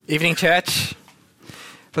Evening, church.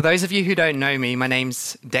 For those of you who don't know me, my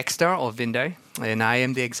name's Dexter or Vindo, and I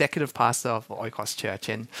am the executive pastor of Oikos Church.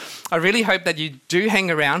 And I really hope that you do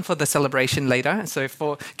hang around for the celebration later.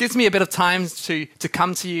 So gives me a bit of time to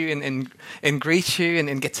come to you and greet you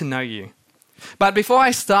and get to know you. But before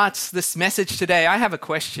I start this message today, I have a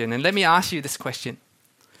question, and let me ask you this question.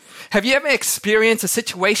 Have you ever experienced a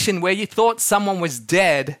situation where you thought someone was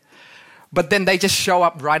dead, but then they just show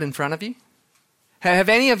up right in front of you? Have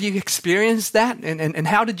any of you experienced that? And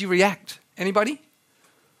how did you react? Anybody?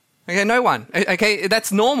 Okay, no one. Okay,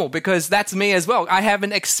 that's normal because that's me as well. I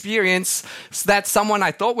haven't experienced that someone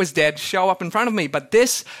I thought was dead show up in front of me. But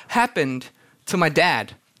this happened to my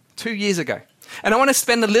dad 2 years ago. And I want to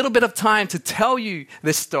spend a little bit of time to tell you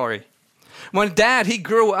this story. My dad, he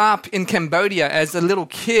grew up in Cambodia as a little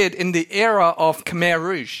kid in the era of Khmer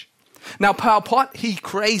Rouge. Now, Pol Pot, he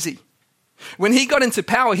crazy. When he got into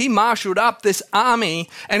power, he marshaled up this army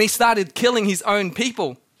and he started killing his own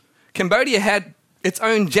people. Cambodia had its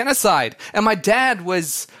own genocide. And my dad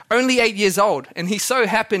was only 8 years old. And he so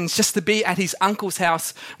happens just to be at his uncle's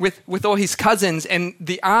house with all his cousins. And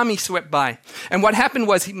the army swept by. And what happened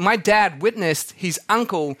was my dad witnessed his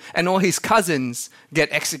uncle and all his cousins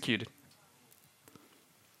get executed.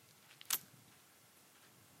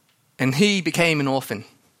 And he became an orphan,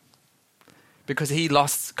 because he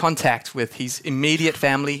lost contact with his immediate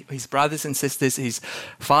family, his brothers and sisters, his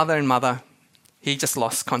father and mother. He just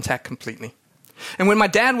lost contact completely. And when my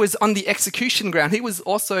dad was on the execution ground, he was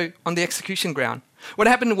also on the execution ground. What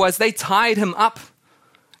happened was they tied him up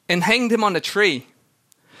and hanged him on a tree.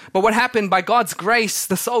 But what happened, by God's grace,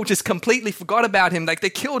 the soldiers completely forgot about him. Like, they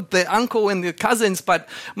killed the uncle and the cousins, but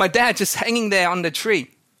my dad just hanging there on the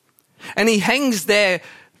tree. And he hangs there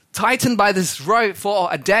tightened by this rope for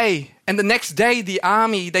a day. And the next day, the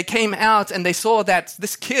army, they came out and they saw that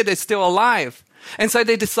this kid is still alive. And so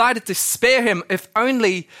they decided to spare him, if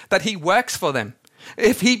only that he works for them,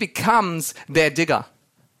 if he becomes their digger.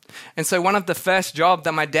 And so one of the first jobs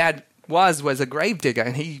that my dad was a grave digger.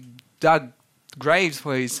 And he dug graves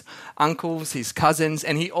for his uncles, his cousins,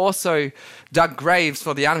 and he also dug graves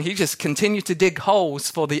for the army. He just continued to dig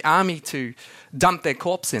holes for the army to dump their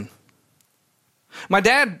corpse in. My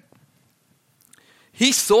dad,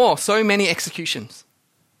 he saw so many executions.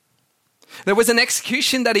 There was an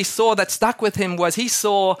execution that he saw that stuck with him. Was he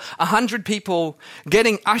saw 100 people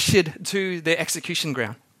getting ushered to the execution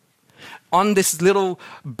ground. On this little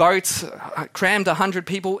boat, crammed 100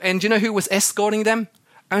 people. And do you know who was escorting them?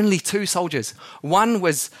 Only 2 soldiers. One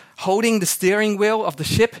was holding the steering wheel of the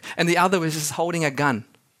ship and the other was just holding a gun.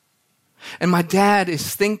 And my dad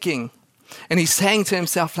is thinking, and he's saying to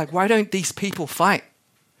himself, like, why don't these people fight?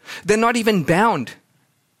 They're not even bound.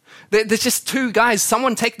 There's just 2 guys.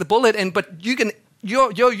 Someone take the bullet, but you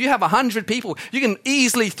have 100 people. You can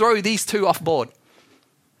easily throw these 2 off board.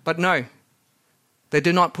 But no, they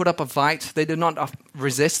do not put up a fight. They do not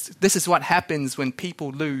resist. This is what happens when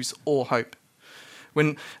people lose all hope.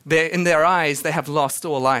 When in their eyes, they have lost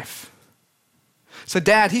all life. So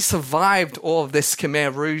Dad, he survived all of this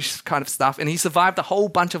Khmer Rouge kind of stuff, and he survived a whole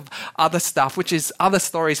bunch of other stuff, which is other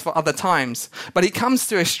stories for other times. But he comes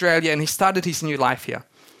to Australia and he started his new life here.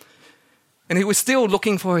 And he was still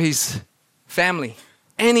looking for his family,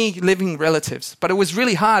 any living relatives. But it was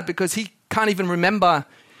really hard because he can't even remember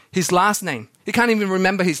his last name. He can't even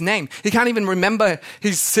remember his name. He can't even remember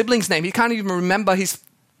his sibling's name. He can't even remember his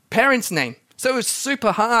parents' name. So it was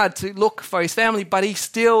super hard to look for his family, but he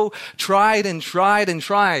still tried and tried and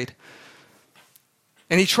tried.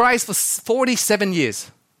 And he tries for 47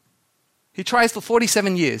 years. He tries for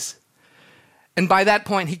 47 years. And by that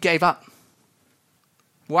point, he gave up.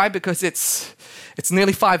 Why? Because it's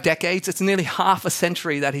nearly 5 decades. It's nearly half a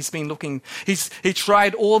century that he's been looking. He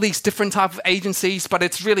tried all these different type of agencies, but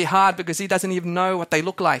it's really hard because he doesn't even know what they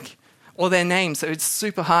look like or their names. So it's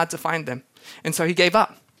super hard to find them. And so he gave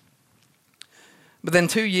up. But then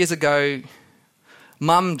 2 years ago,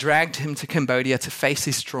 Mum dragged him to Cambodia to face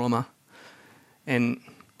his trauma. And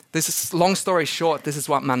this is, long story short, this is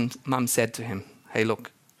what Mum said to him. Hey,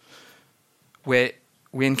 look, we're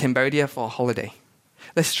in Cambodia for a holiday.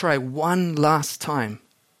 Let's try one last time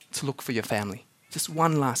to look for your family. Just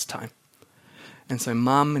one last time. And so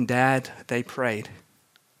Mum and Dad, they prayed.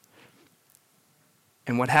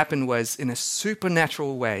 And what happened was, in a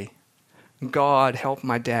supernatural way, God helped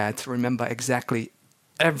my dad to remember exactly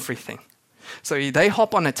everything. So they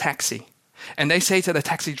hop on a taxi and they say to the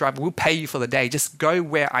taxi driver, we'll pay you for the day. Just go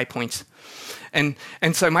where I point. And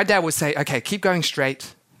so my dad would say, okay, keep going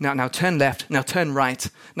straight. Now turn left. Now turn right.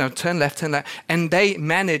 Now turn left, turn left. And they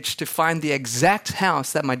managed to find the exact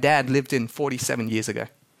house that my dad lived in 47 years ago.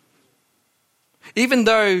 Even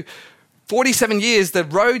though 47 years, the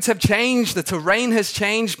roads have changed, the terrain has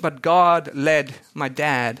changed, but God led my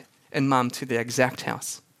dad and mum to the exact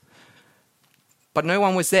house. But no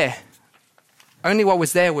one was there. Only what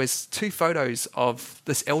was there was 2 photos of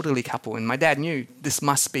this elderly couple, and my dad knew this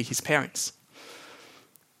must be his parents.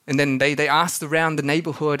 And then they asked around the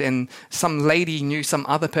neighborhood, and some lady knew some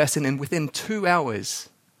other person, and within 2 hours,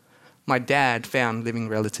 my dad found living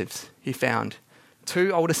relatives. He found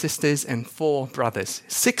 2 older sisters and 4 brothers,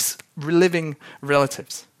 6 living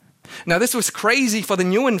relatives. Now, this was crazy for the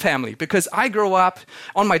Nguyen family because I grew up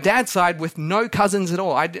on my dad's side with no cousins at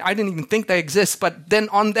all. I didn't even think they exist. But then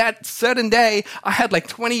on that certain day, I had like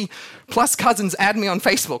 20 plus cousins add me on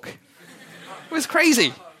Facebook. It was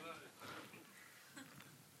crazy.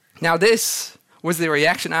 Now, this was the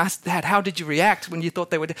reaction. I asked Dad, how did you react when you thought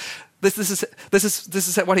they would? This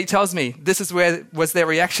is what he tells me. This is where was their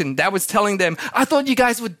reaction. Dad was telling them, I thought you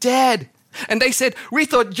guys were dead. And they said, we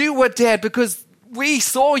thought you were dead because we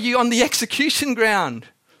saw you on the execution ground.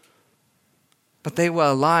 But they were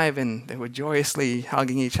alive and they were joyously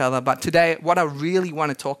hugging each other. But today, what I really want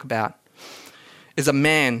to talk about is a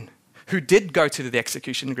man who did go to the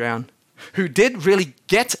execution ground, who did really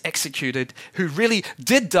get executed, who really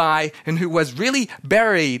did die, and who was really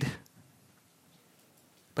buried.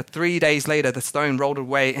 But 3 days later, the stone rolled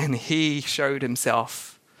away and he showed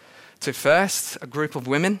himself to first a group of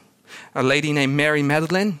women, a lady named Mary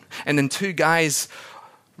Magdalene, and then 2 guys,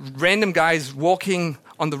 random guys walking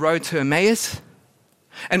on the road to Emmaus.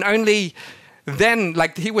 And only then,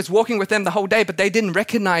 like he was walking with them the whole day, but they didn't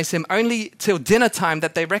recognize him, only till dinner time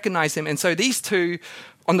that they recognized him. And so these 2,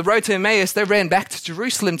 on the road to Emmaus, they ran back to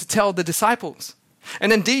Jerusalem to tell the disciples.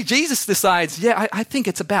 And then Jesus decides, I think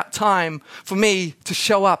it's about time for me to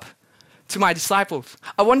show up to my disciples.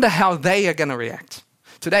 I wonder how they are going to react.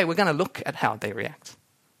 Today, we're going to look at how they react.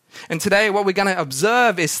 And today, what we're going to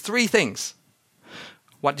observe is 3 things.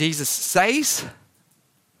 What Jesus says,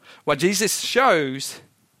 what Jesus shows,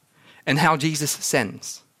 and how Jesus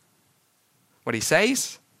sends. What he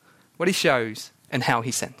says, what he shows, and how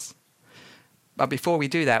he sends. But before we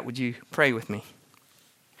do that, would you pray with me?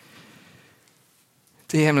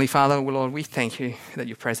 Dear Heavenly Father, Lord, we thank you that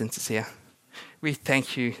your presence is here. We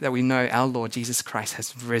thank you that we know our Lord Jesus Christ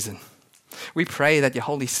has risen. We pray that your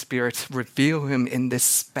Holy Spirit reveal him in this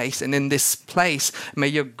space and in this place. May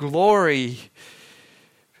your glory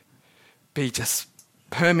be just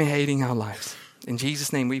permeating our lives. In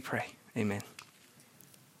Jesus' name we pray. Amen.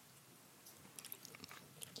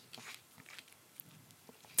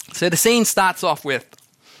 So the scene starts off with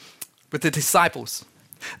the disciples.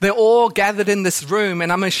 They're all gathered in this room,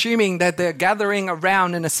 and I'm assuming that they're gathering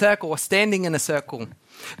around in a circle or standing in a circle.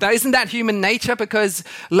 Now, isn't that human nature? Because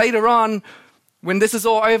later on, when this is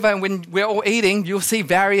all over and when we're all eating, you'll see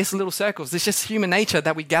various little circles. It's just human nature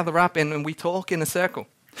that we gather up and we talk in a circle.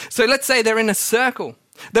 So let's say they're in a circle.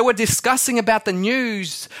 They were discussing about the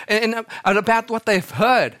news and about what they've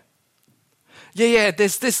heard.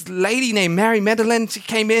 There's this lady named Mary Magdalene. She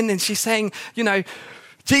came in and she's saying,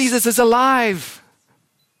 Jesus is alive.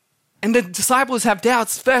 And the disciples have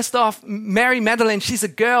doubts. First off, Mary Magdalene, she's a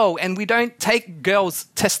girl, and we don't take girls'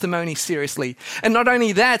 testimony seriously. And not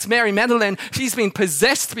only that, Mary Magdalene, she's been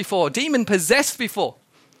possessed before, demon-possessed before.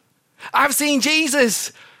 I've seen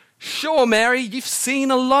Jesus. Sure, Mary, you've seen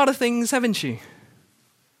a lot of things, haven't you?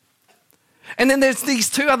 And then there's these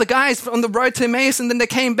 2 other guys on the road to Emmaus, and then they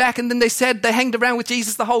came back, and then they said they hanged around with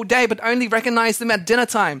Jesus the whole day, but only recognized him at dinner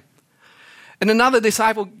time. And another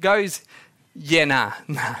disciple goes, nah,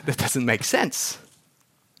 that doesn't make sense.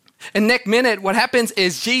 And next minute, what happens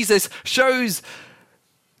is Jesus shows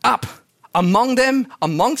up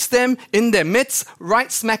amongst them, in their midst,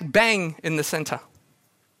 right smack bang in the center.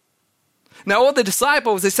 Now, all the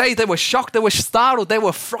disciples, they say they were shocked, they were startled, they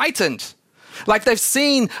were frightened, like they've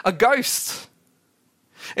seen a ghost.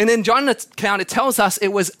 And in John's account, it tells us it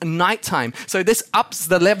was nighttime. So this ups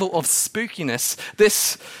the level of spookiness.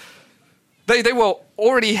 They were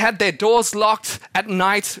already had their doors locked at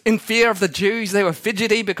night in fear of the Jews. They were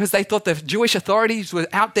fidgety because they thought the Jewish authorities were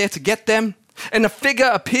out there to get them. And a figure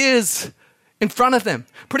appears in front of them,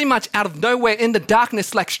 pretty much out of nowhere in the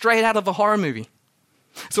darkness, like straight out of a horror movie.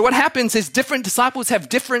 So what happens is different disciples have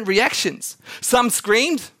different reactions. Some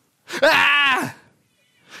screamed, "Ah!"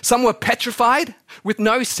 Some were petrified with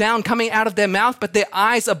no sound coming out of their mouth, but their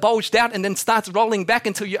eyes are bulged out and then starts rolling back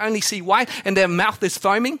until you only see white and their mouth is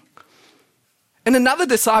foaming. And another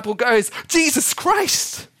disciple goes, "Jesus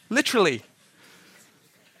Christ," literally.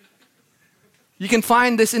 You can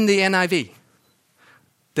find this in the NIV,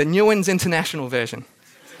 the Nguyen's International Version.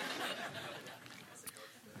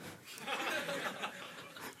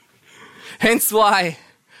 Hence why,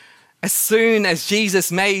 as soon as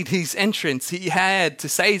Jesus made his entrance, he had to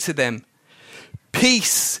say to them,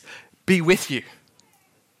 "Peace be with you."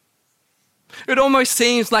 It almost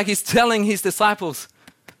seems like he's telling his disciples,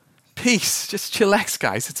 "Peace, just chillax,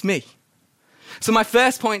 guys, it's me." So my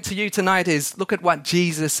first point to you tonight is, look at what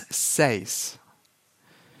Jesus says.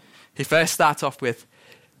 He first starts off with,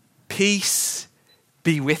 "Peace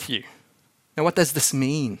be with you." Now, what does this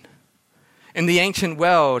mean? In the ancient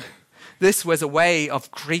world, this was a way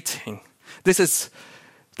of greeting. This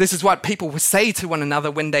is what people would say to one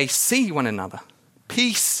another when they see one another.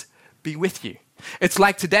 Peace be with you. It's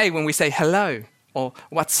like today when we say hello, or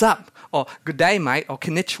what's up, or good day, mate, or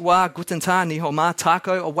konnichiwa, guten tag, ni hao ma,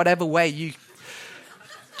 taco, or whatever way you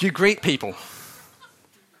greet people.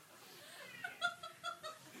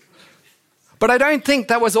 But I don't think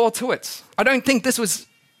that was all to it. I don't think this was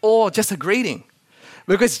all just a greeting.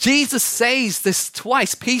 Because Jesus says this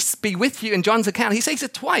twice, "Peace be with you," in John's account. He says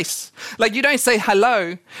it twice. Like, you don't say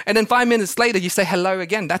hello, and then 5 minutes later you say hello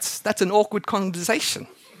again. That's an awkward conversation.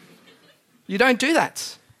 You don't do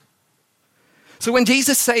that. So when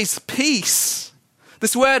Jesus says peace,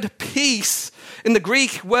 this word peace in the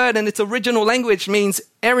Greek word in its original language means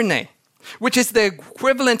eirene, which is the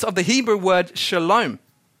equivalent of the Hebrew word shalom.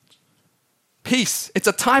 Peace. It's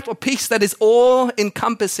a type of peace that is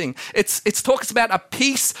all-encompassing. It talks about a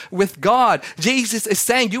peace with God. Jesus is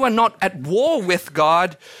saying you are not at war with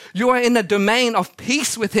God. You are in a domain of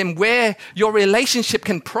peace with him where your relationship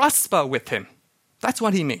can prosper with him. That's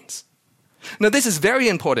what he means. Now, this is very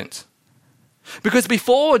important because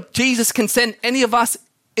before Jesus can send any of us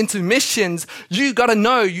into missions, you got to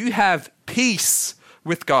know you have peace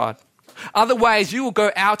with God. Otherwise, you will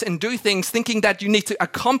go out and do things thinking that you need to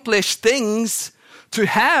accomplish things to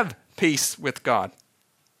have peace with God.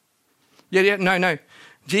 No.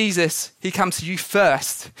 Jesus, he comes to you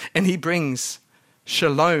first and he brings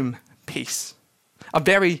shalom, peace. A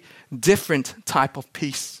very different type of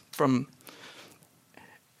peace from...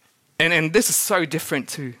 And this is so different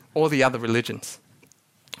to all the other religions.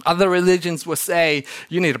 Other religions will say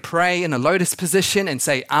you need to pray in a lotus position and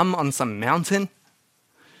say, "I'm on some mountain."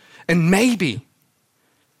 And maybe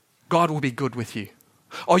God will be good with you.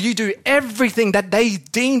 Or you do everything that they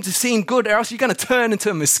deem to seem good, or else you're going to turn into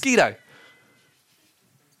a mosquito.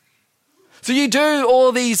 So you do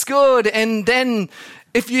all these good, and then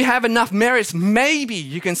if you have enough merits, maybe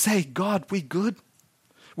you can say, "God, we good?"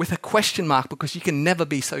 with a question mark, because you can never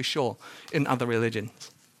be so sure in other religions.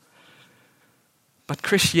 But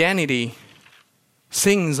Christianity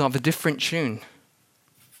sings of a different tune.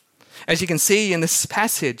 As you can see in this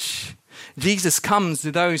passage, Jesus comes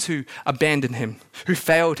to those who abandoned him, who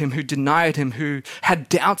failed him, who denied him, who had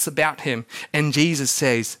doubts about him. And Jesus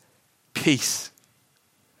says, "Peace."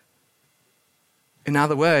 In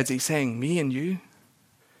other words, he's saying, me and you,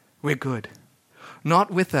 we're good.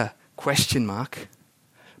 Not with a question mark,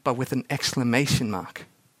 but with an exclamation mark.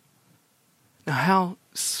 Now, how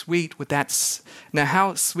sweet would that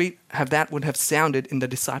would have sounded in the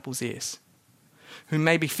disciples' ears? Who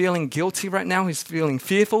may be feeling guilty right now, who's feeling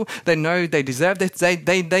fearful. They know they deserve this.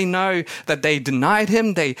 They know that they denied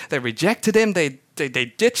him, they rejected him, they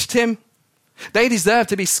ditched him. They deserve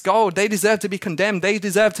to be scolded, they deserve to be condemned, they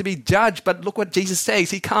deserve to be judged. But look what Jesus says.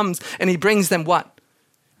 He comes and he brings them what?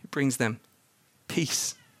 He brings them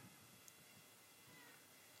peace.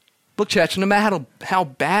 Look, church, no matter how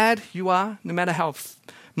bad you are, no matter how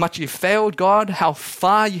much you failed God, how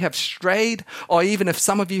far you have strayed, or even if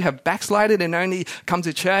some of you have backslided and only come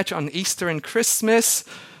to church on Easter and Christmas,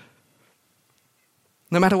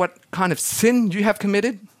 no matter what kind of sin you have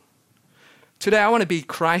committed, today I want to be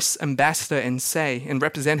Christ's ambassador and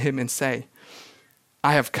represent him and say,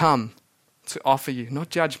 I have come to offer you not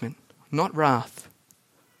judgment, not wrath,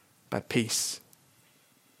 but peace.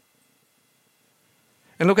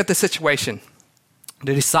 And look at the situation.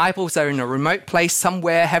 The disciples are in a remote place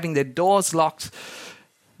somewhere having their doors locked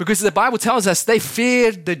because the Bible tells us they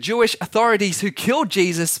feared the Jewish authorities who killed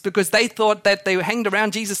Jesus because they thought that they hanged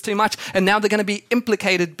around Jesus too much and now they're going to be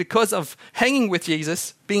implicated because of hanging with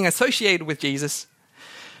Jesus, being associated with Jesus.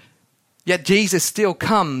 Yet Jesus still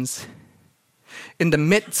comes in the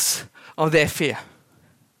midst of their fear.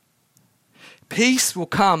 Peace will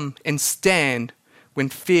come and stand when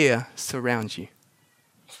fear surrounds you.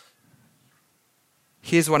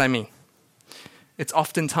 Here's what I mean. It's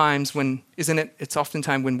oftentimes when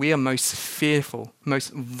we are most fearful,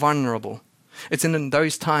 most vulnerable. It's in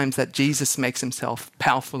those times that Jesus makes himself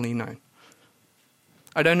powerfully known.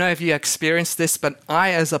 I don't know if you experienced this, but I,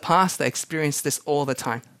 as a pastor, experience this all the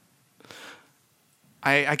time.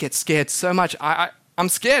 I get scared so much. I'm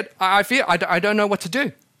scared. I fear. I don't know what to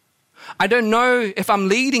do. I don't know if I'm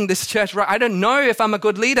leading this church right. I don't know if I'm a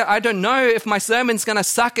good leader. I don't know if my sermon's going to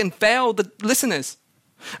suck and fail the listeners.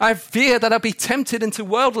 I fear that I'll be tempted into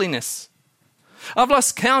worldliness. I've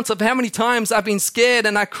lost count of how many times I've been scared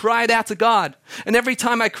and I cried out to God. And every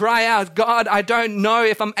time I cry out, God, I don't know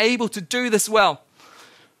if I'm able to do this well.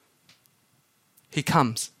 He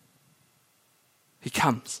comes. He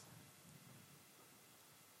comes.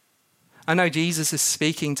 I know Jesus is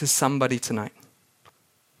speaking to somebody tonight.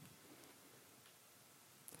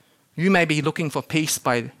 You may be looking for peace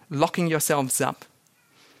by locking yourselves up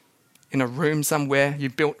in a room somewhere. You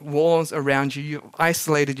built walls around you. You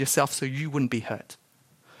isolated yourself so you wouldn't be hurt.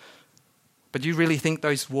 But you really think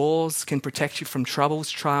those walls can protect you from troubles,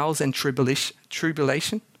 trials, and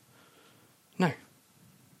tribulation? No.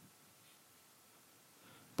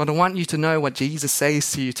 But I want you to know what Jesus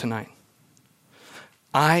says to you tonight.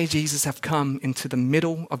 I, Jesus, have come into the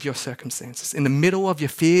middle of your circumstances, in the middle of your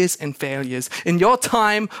fears and failures, in your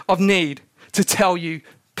time of need, to tell you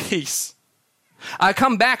peace. I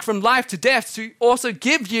come back from life to death to also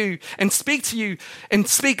give you and speak to you and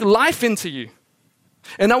speak life into you.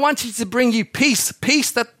 And I want you to bring you peace, a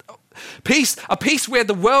peace where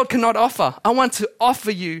the world cannot offer. I want to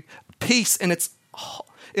offer you peace in its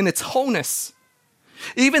wholeness.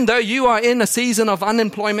 Even though you are in a season of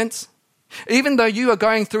unemployment, even though you are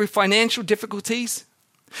going through financial difficulties,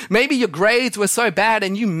 maybe your grades were so bad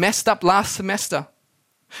and you messed up last semester.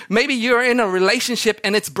 Maybe you're in a relationship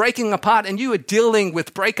and it's breaking apart and you are dealing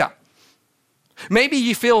with breakup. Maybe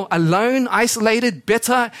you feel alone, isolated,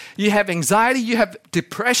 bitter, you have anxiety, you have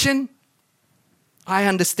depression. I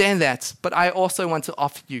understand that, but I also want to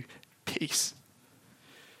offer you peace.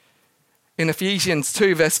 In Ephesians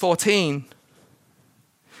 2 verse 14,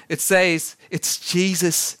 it says it's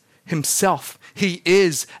Jesus Himself. He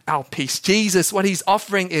is our peace. Jesus, what He's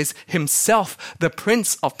offering is Himself, the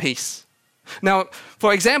Prince of Peace. Now,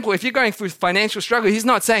 for example, if you're going through financial struggle, He's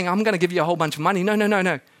not saying, I'm going to give you a whole bunch of money.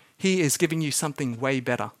 No. He is giving you something way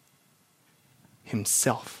better.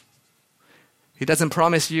 Himself. He doesn't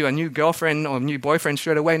promise you a new girlfriend or a new boyfriend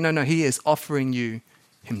straight away. No. He is offering you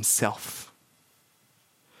Himself.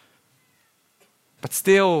 But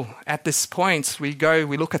still, at this point, we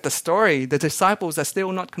look at the story. The disciples are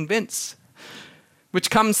still not convinced.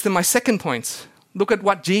 Which comes to my second point. Look at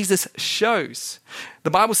what Jesus shows.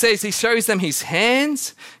 The Bible says He shows them His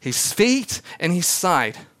hands, His feet, and His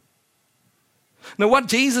side. Now, what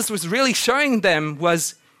Jesus was really showing them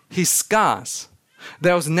was His scars.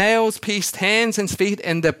 There was nails, pierced hands and feet,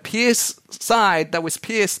 and the pierced side that was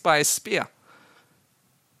pierced by a spear.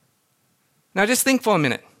 Now, just think for a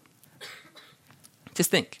minute.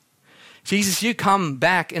 Just think. Jesus, you come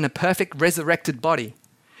back in a perfect resurrected body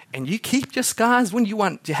and you keep your scars when you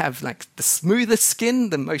want to have like the smoothest skin,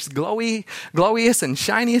 the most glowiest and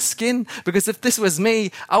shiniest skin. Because if this was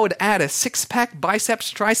me, I would add a 6-pack,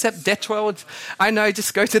 biceps, tricep, deltoid. I know,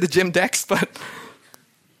 just go to the gym, Dex, but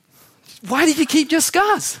why did you keep your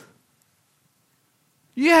scars?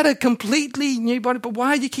 You had a completely new body, but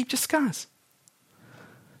why did you keep your scars?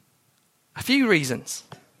 A few reasons.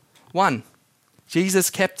 One, Jesus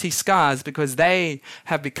kept His scars because they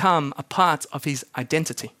have become a part of His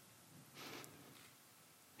identity.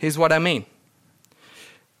 Here's what I mean.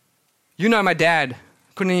 You know, my dad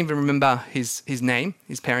couldn't even remember his name,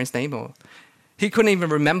 his parents' name, or he couldn't even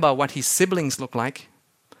remember what his siblings looked like.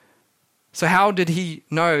 So how did he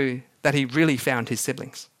know that he really found his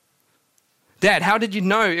siblings? Dad, how did you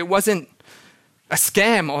know it wasn't a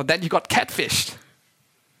scam or that you got catfished?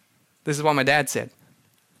 This is what my dad said.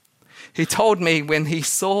 He told me when he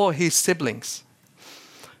saw his siblings.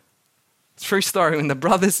 True story, when the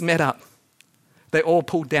brothers met up, they all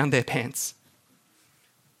pulled down their pants.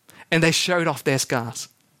 And they showed off their scars.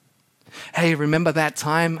 Hey, remember that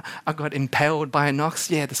time I got impaled by an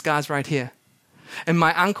ox? Yeah, the scar's right here. And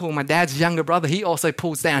my uncle, my dad's younger brother, he also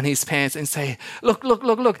pulls down his pants and say, look.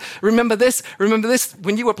 Remember this?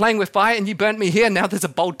 When you were playing with fire and you burnt me here, now there's a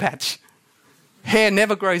bald patch. Hair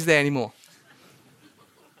never grows there anymore.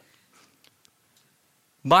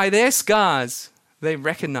 By their scars, they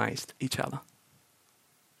recognized each other.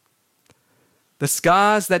 The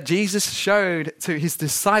scars that Jesus showed to His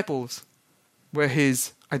disciples were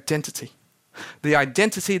His identity. The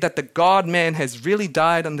identity that the God-man has really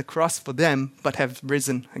died on the cross for them, but have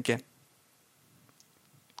risen again.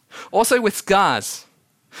 Also with scars,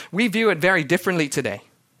 we view it very differently today.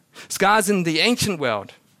 Scars in the ancient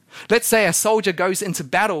world. Let's say a soldier goes into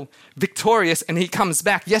battle victorious and he comes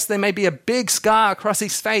back. Yes, there may be a big scar across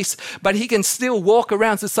his face, but he can still walk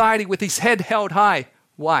around society with his head held high.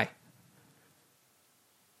 Why?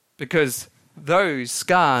 Because those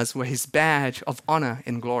scars were his badge of honor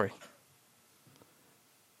and glory.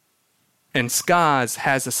 And scars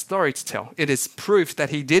has a story to tell. It is proof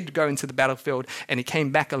that he did go into the battlefield and he came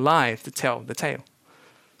back alive to tell the tale.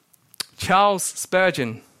 Charles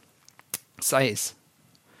Spurgeon says,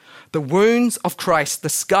 "The wounds of Christ, the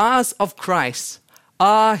scars of Christ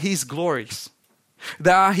are his glories.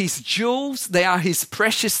 They are his jewels, they are his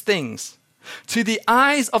precious things. To the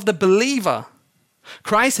eyes of the believer,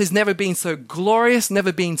 Christ has never been so glorious,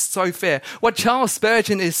 never been so fair." What Charles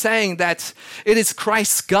Spurgeon is saying, that it is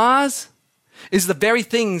Christ's scars is the very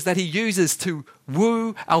things that he uses to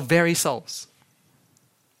woo our very souls.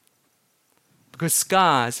 Because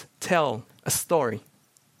scars tell a story.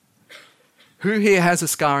 Who here has a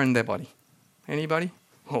scar in their body? Anybody?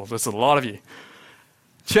 Oh, there's a lot of you.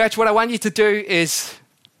 Church, what I want you to do is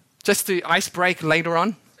just do ice break later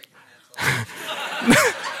on.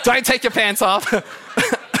 Don't take your pants off.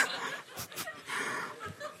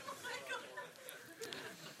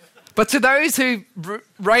 But to those who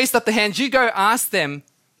raised up the hands, you go ask them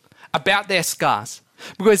about their scars.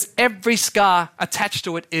 Because every scar attached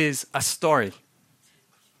to it is a story.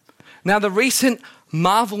 Now, the recent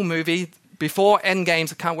Marvel movie, before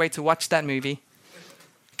Endgames, I can't wait to watch that movie,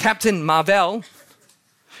 Captain Marvel,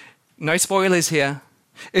 no spoilers here,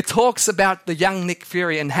 it talks about the young Nick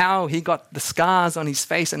Fury and how he got the scars on his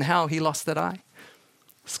face and how he lost that eye.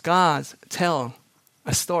 Scars tell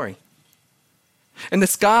a story. And the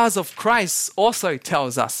scars of Christ also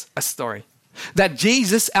tells us a story. That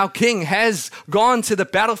Jesus, our King, has gone to the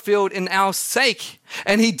battlefield in our sake.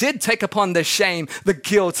 And he did take upon the shame, the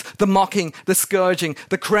guilt, the mocking, the scourging,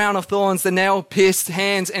 the crown of thorns, the nail-pierced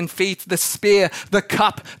hands and feet, the spear, the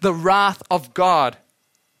cup, the wrath of God.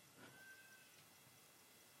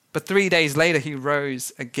 But 3 days later, he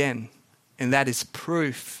rose again. And that is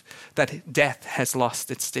proof that death has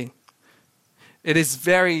lost its sting. It is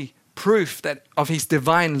very proof that of his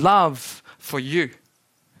divine love for you.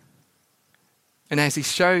 And as he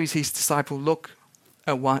shows his disciple, look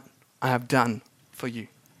at what I have done for you.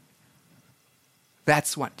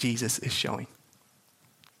 That's what Jesus is showing.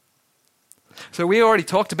 So we already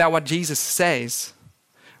talked about what Jesus says.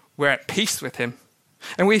 We're at peace with him.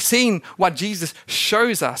 And we've seen what Jesus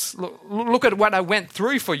shows us. Look at what I went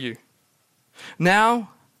through for you. Now,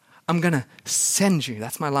 I'm going to send you.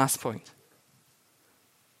 That's my last point.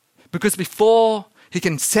 Because before he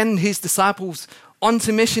can send his disciples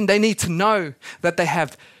onto mission, they need to know that they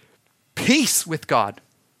have peace with God,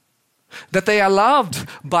 that they are loved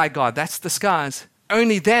by God. That's the scars.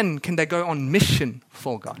 Only then can they go on mission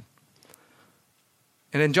for God.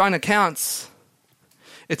 And in John accounts,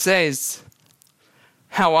 it says,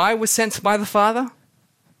 how I was sent by the Father,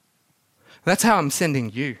 that's how I'm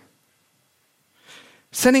sending you.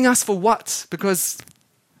 Sending us for what? Because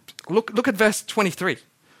look at verse 23.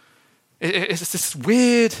 It's this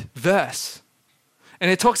weird verse.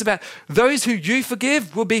 And it talks about those who you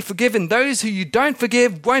forgive will be forgiven. Those who you don't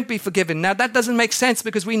forgive won't be forgiven. Now that doesn't make sense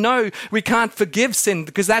because we know we can't forgive sin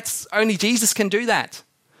because that's only Jesus can do that.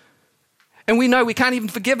 And we know we can't even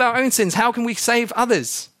forgive our own sins. How can we save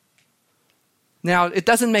others? Now it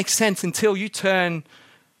doesn't make sense until you turn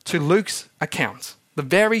to Luke's account. The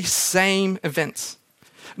very same events.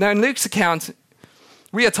 Now in Luke's account,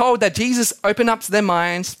 we are told that Jesus opened up their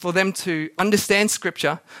minds for them to understand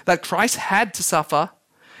Scripture, that Christ had to suffer,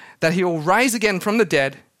 that he will rise again from the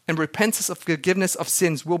dead, and repentance of forgiveness of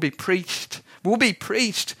sins will be preached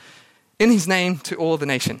in his name to all the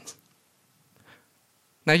nations.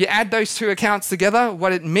 Now you add those two accounts together,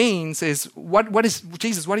 what it means is, what is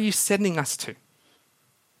Jesus, what are you sending us to?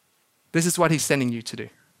 This is what he's sending you to do.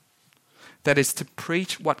 That is to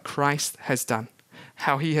preach what Christ has done.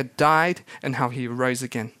 How he had died and how he rose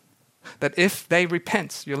again. That if they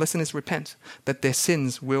repent, your listeners repent, that their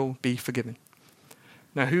sins will be forgiven.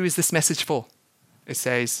 Now, who is this message for? It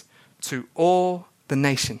says, to all the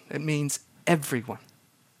nation. It means everyone.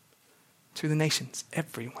 To the nations,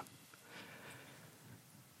 everyone.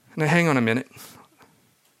 Now, hang on a minute.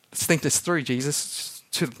 Let's think this through, Jesus.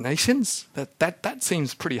 To the nations? That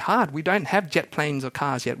seems pretty hard. We don't have jet planes or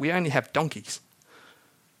cars yet. We only have donkeys.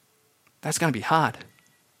 That's going to be hard.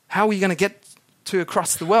 How are you going to get to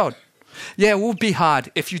across the world? Yeah, it will be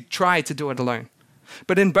hard if you try to do it alone.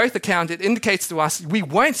 But in both accounts, it indicates to us we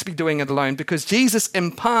won't be doing it alone because Jesus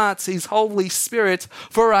imparts his Holy Spirit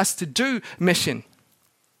for us to do mission.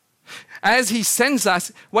 As he sends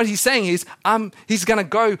us, what he's saying is he's going to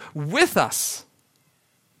go with us.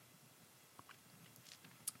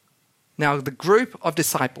 Now, the group of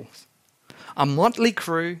disciples, a motley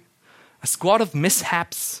crew, a squad of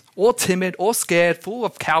mishaps, or timid, or scared, full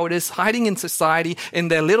of cowardice, hiding in society, in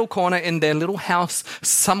their little corner, in their little house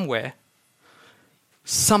somewhere.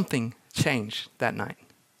 Something changed that night.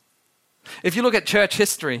 If you look at church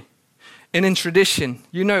history and in tradition,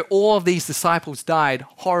 you know all of these disciples died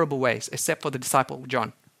horrible ways, except for the disciple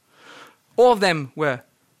John. All of them were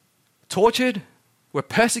tortured, were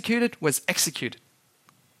persecuted, was executed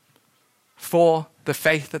for the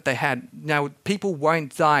faith that they had. Now, people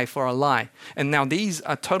won't die for a lie. And now these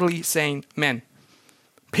are totally sane men.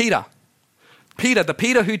 Peter, the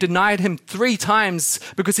Peter who denied him 3 times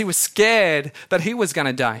because he was scared that he was going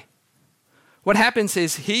to die. What happens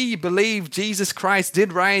is he believed Jesus Christ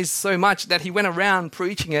did rise so much that he went around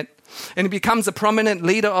preaching it, and he becomes a prominent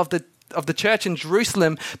leader of the church in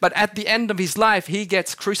Jerusalem. But at the end of his life, he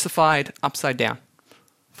gets crucified upside down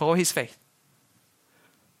for his faith.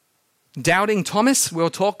 Doubting Thomas, we'll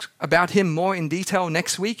talk about him more in detail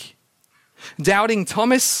next week. Doubting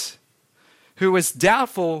Thomas, who was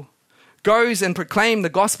doubtful, goes and proclaimed the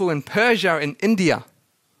gospel in Persia and India.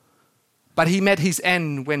 But he met his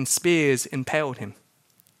end when spears impaled him,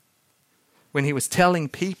 when he was telling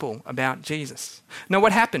people about Jesus. Now,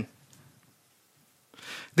 what happened?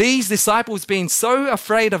 These disciples, being so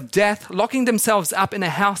afraid of death, locking themselves up in a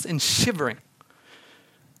house and shivering.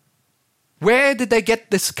 Where did they get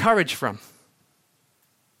this courage from?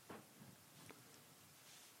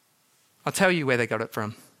 I'll tell you where they got it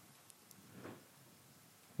from.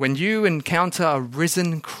 When you encounter a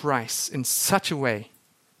risen Christ in such a way,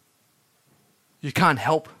 you can't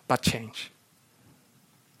help but change.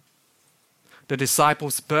 The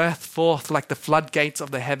disciples burst forth like the floodgates of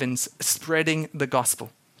the heavens, spreading the gospel.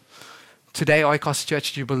 Today, Oikos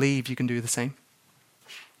Church, do you believe you can do the same?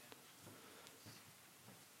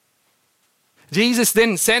 Jesus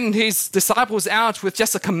didn't send his disciples out with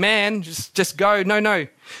just a command, just go. No.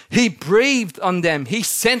 He breathed on them. He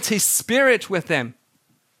sent his Spirit with them.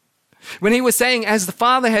 When he was saying, as the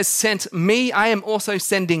Father has sent me, I am also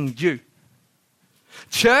sending you.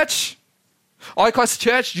 Church, Oikos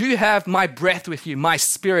Church, you have my breath with you, my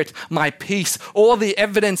Spirit, my peace, all the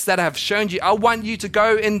evidence that I have shown you. I want you to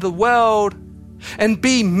go in the world and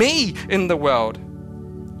be me in the world.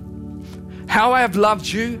 How I have loved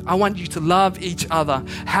you, I want you to love each other.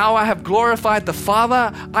 How I have glorified the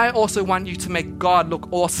Father, I also want you to make God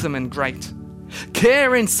look awesome and great.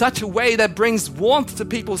 Care in such a way that brings warmth to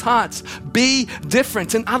people's hearts. Be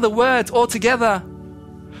different. In other words, altogether,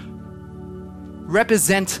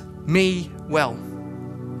 represent me well.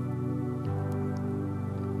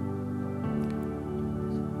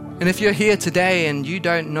 And if you're here today and you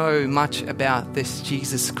don't know much about this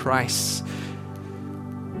Jesus Christ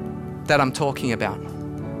that I'm talking about,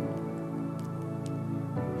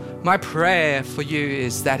 my prayer for you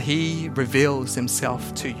is that he reveals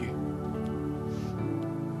himself to you.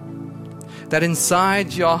 That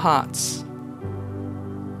inside your hearts,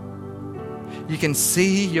 you can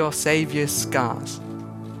see your Savior's scars.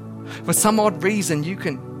 For some odd reason, you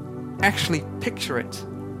can actually picture it.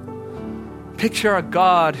 Picture a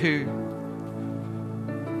God-man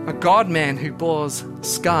who bore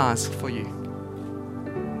scars for you.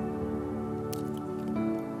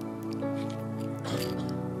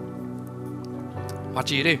 What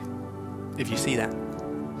do you do if you see that?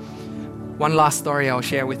 One last story I'll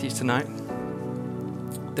share with you tonight.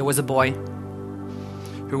 There was a boy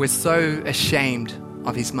who was so ashamed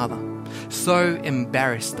of his mother, so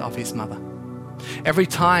embarrassed of his mother. Every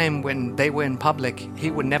time when they were in public, he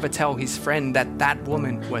would never tell his friend that that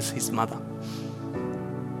woman was his mother.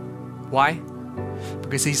 Why?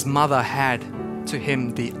 Because his mother had to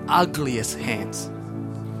him the ugliest hands.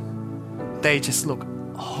 They just look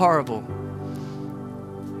horrible.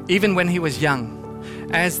 Even when he was young,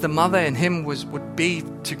 as the mother and him would be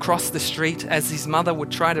to cross the street, as his mother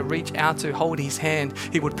would try to reach out to hold his hand,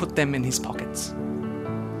 he would put them in his pockets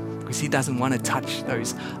because he doesn't want to touch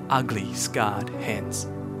those ugly, scarred hands.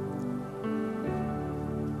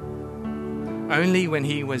 Only when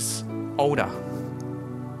he was older,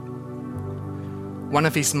 one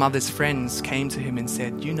of his mother's friends came to him and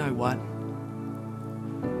said, "You know what?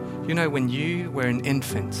 You know, when you were an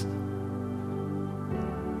infant,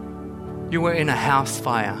 you were in a house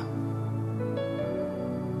fire,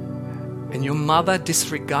 and your mother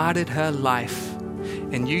disregarded her life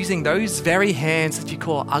and using those very hands that you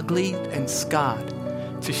call ugly and scarred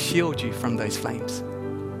to shield you from those flames."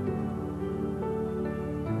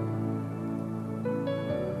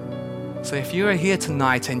 So if you are here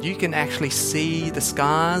tonight and you can actually see the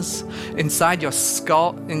scars inside your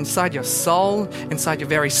skull, inside your soul, inside your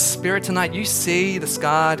very spirit tonight, you see the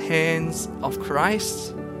scarred hands of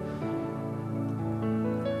Christ,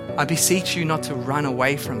 I beseech you not to run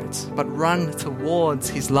away from it, but run towards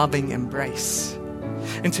his loving embrace,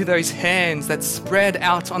 into those hands that spread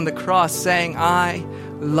out on the cross saying, "I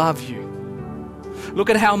love you. Look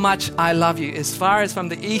at how much I love you. As far as from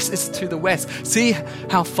the east is to the west. See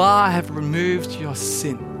how far I have removed your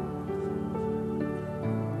sin.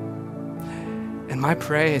 And my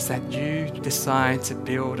prayer is that you decide to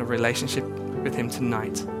build a relationship with him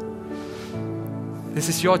tonight. This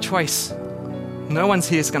is your choice. No one's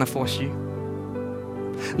here is going to force you.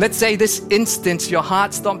 Let's say this instant your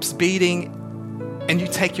heart stops beating and you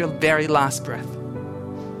take your very last breath.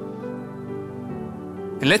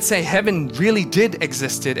 And let's say heaven really did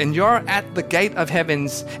existed and you're at the gate of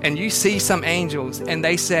heavens and you see some angels and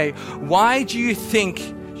they say, why do you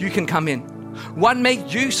think you can come in? What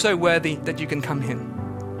makes you so worthy that you can come in?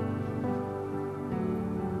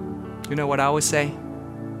 You know what I would say?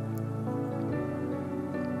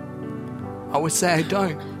 I would say, I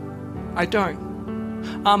don't.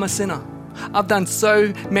 I'm a sinner. I've done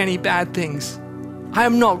so many bad things. I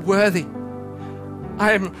am not worthy.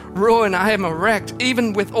 I am ruined. I am a wreck.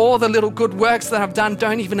 Even with all the little good works that I've done,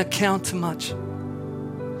 don't even account to much.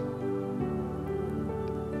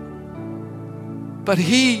 But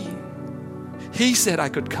He said I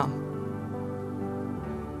could come.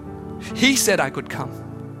 He said I could come.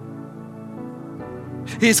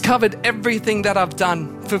 He's covered everything that I've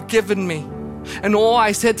done, forgiven me. And all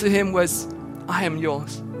I said to Him was, I am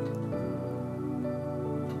yours.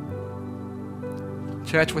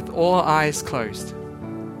 Church, with all eyes closed,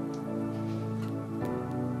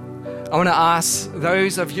 I want to ask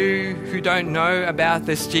those of you who don't know about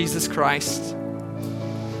this Jesus Christ,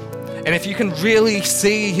 and if you can really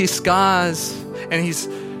see His scars and His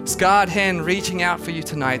scarred hand reaching out for you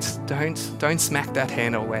tonight, don't smack that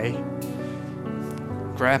hand away.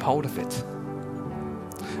 Grab hold of it.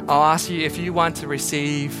 I'll ask you, if you want to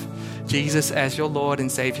receive Jesus as your Lord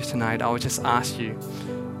and Savior tonight, I would just ask you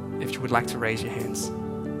if you would like to raise your hands.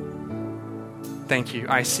 Thank you.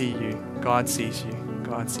 I see you. God sees you.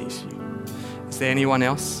 God sees you. Is there anyone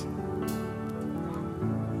else?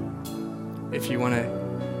 If you want to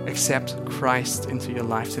accept Christ into your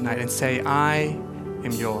life tonight and say, I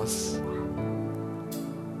am yours.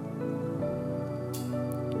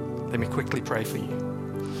 Let me quickly pray for you.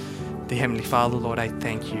 Dear Heavenly Father, Lord, I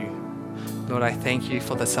thank you. Lord, I thank you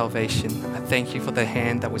for the salvation. I thank you for the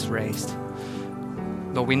hand that was raised.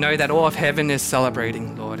 Lord, we know that all of heaven is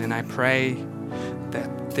celebrating, Lord, and I pray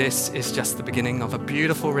that this is just the beginning of a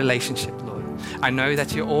beautiful relationship, Lord. I know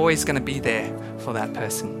that you're always going to be there for that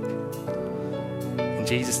person. In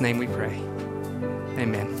Jesus' name we pray.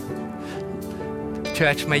 Amen.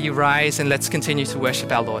 Church, may you rise and let's continue to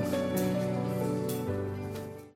worship our Lord.